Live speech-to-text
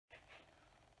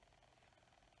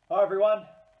Hi everyone,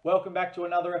 welcome back to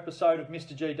another episode of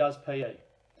Mr. G Does PE.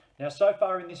 Now so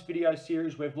far in this video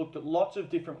series we've looked at lots of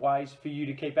different ways for you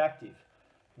to keep active.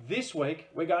 This week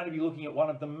we're going to be looking at one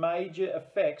of the major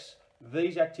effects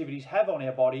these activities have on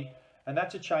our body, and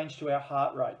that's a change to our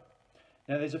heart rate.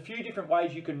 Now there's a few different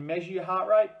ways you can measure your heart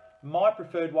rate. My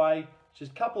preferred way is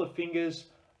just a couple of fingers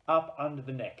up under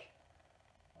the neck.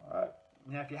 Alright,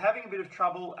 now if you're having a bit of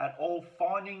trouble at all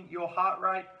finding your heart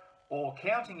rate or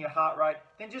counting your heart rate,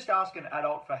 then just ask an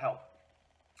adult for help.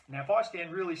 Now if I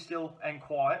stand really still and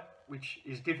quiet, which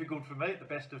is difficult for me at the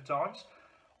best of times,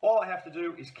 all I have to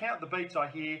do is count the beats I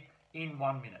hear in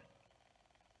 1 minute.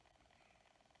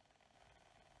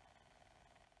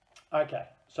 Okay,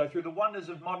 so through the wonders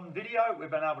of modern video,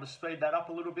 we've been able to speed that up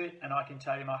a little bit, and I can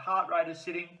tell you my heart rate is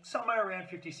sitting somewhere around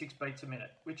 56 beats a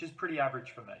minute, which is pretty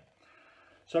average for me.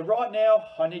 So right now,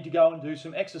 I need to go and do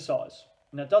some exercise.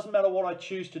 Now it doesn't matter what I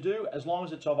choose to do as long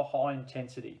as it's of a high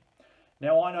intensity.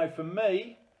 Now I know for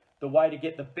me, the way to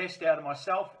get the best out of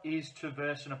myself is to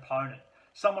verse an opponent,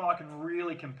 someone I can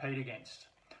really compete against.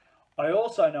 I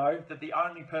also know that the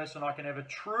only person I can ever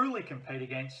truly compete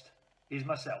against is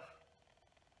myself.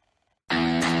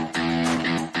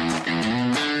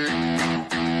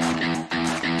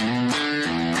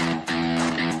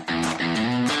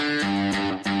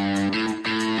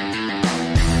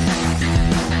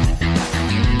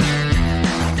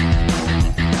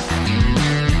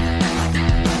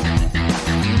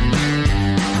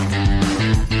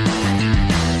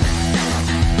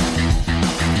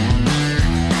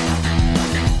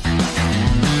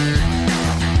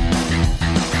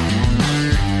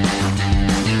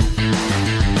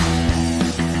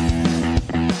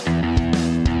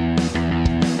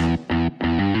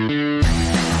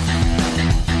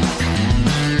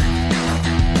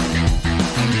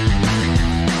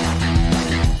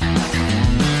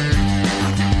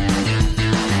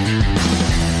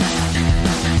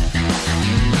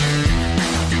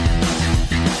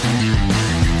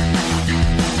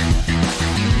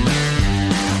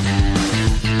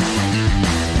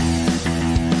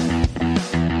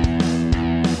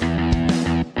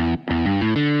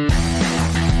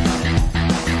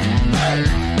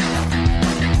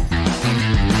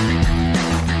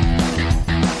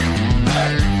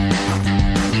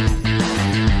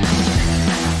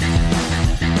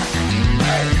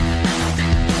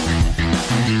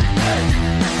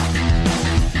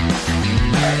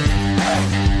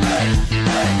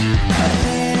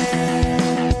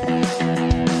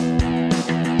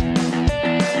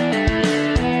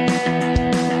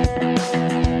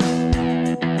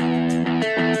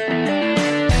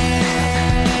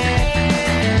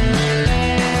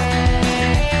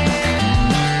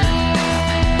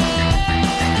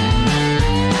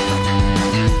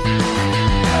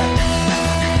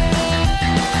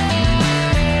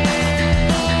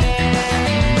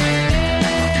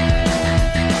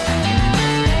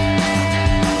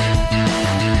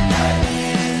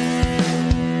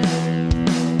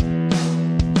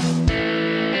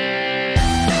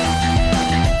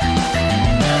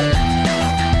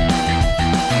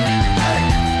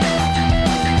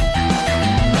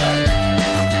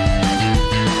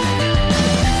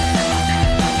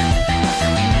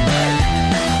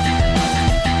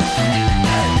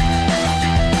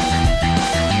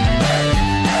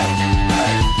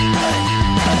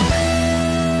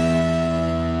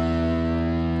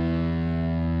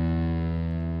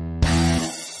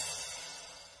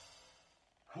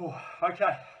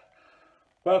 Okay,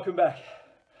 welcome back.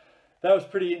 That was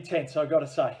pretty intense, I've got to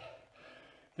say.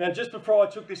 Now, just before I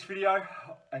took this video,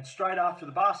 and straight after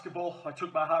the basketball, I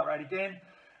took my heart rate again,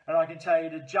 and I can tell you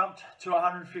it jumped to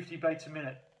 150 beats a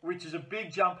minute, which is a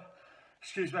big jump,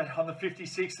 on the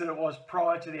 56 that it was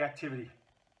prior to the activity.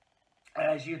 And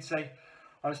as you can see,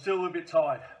 I was still a little bit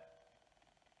tired.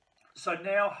 So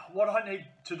now, what I need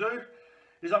to do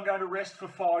is I'm going to rest for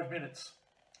 5 minutes.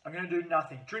 I'm going to do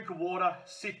nothing. Drink of water,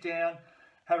 sit down,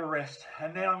 have a rest.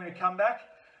 And then I'm going to come back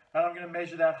and I'm going to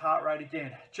measure that heart rate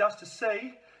again, just to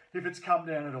see if it's come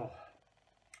down at all.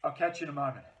 I'll catch you in a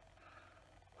moment.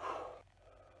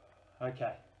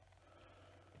 Okay.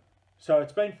 So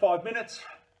it's been 5 minutes.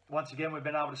 Once again, we've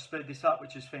been able to speed this up,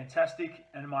 which is fantastic.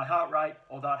 And my heart rate,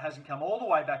 although it hasn't come all the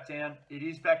way back down, it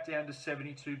is back down to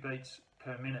 72 beats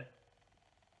per minute.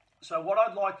 So what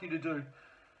I'd like you to do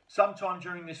sometime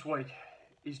during this week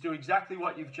is do exactly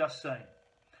what you've just seen.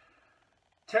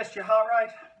 Test your heart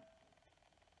rate,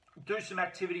 do some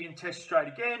activity and test straight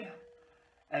again,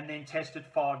 and then test it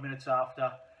 5 minutes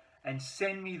after, and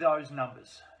send me those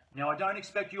numbers. Now, I don't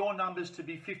expect your numbers to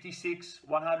be 56,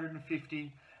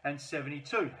 150, and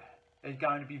 72. They're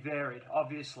going to be varied,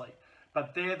 obviously.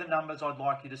 but they're the numbers I'd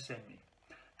like you to send me.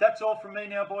 That's all from me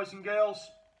now, boys and girls.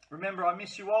 Remember, I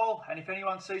miss you all, and if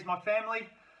anyone sees my family,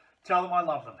 tell them I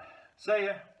love them. See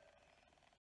ya.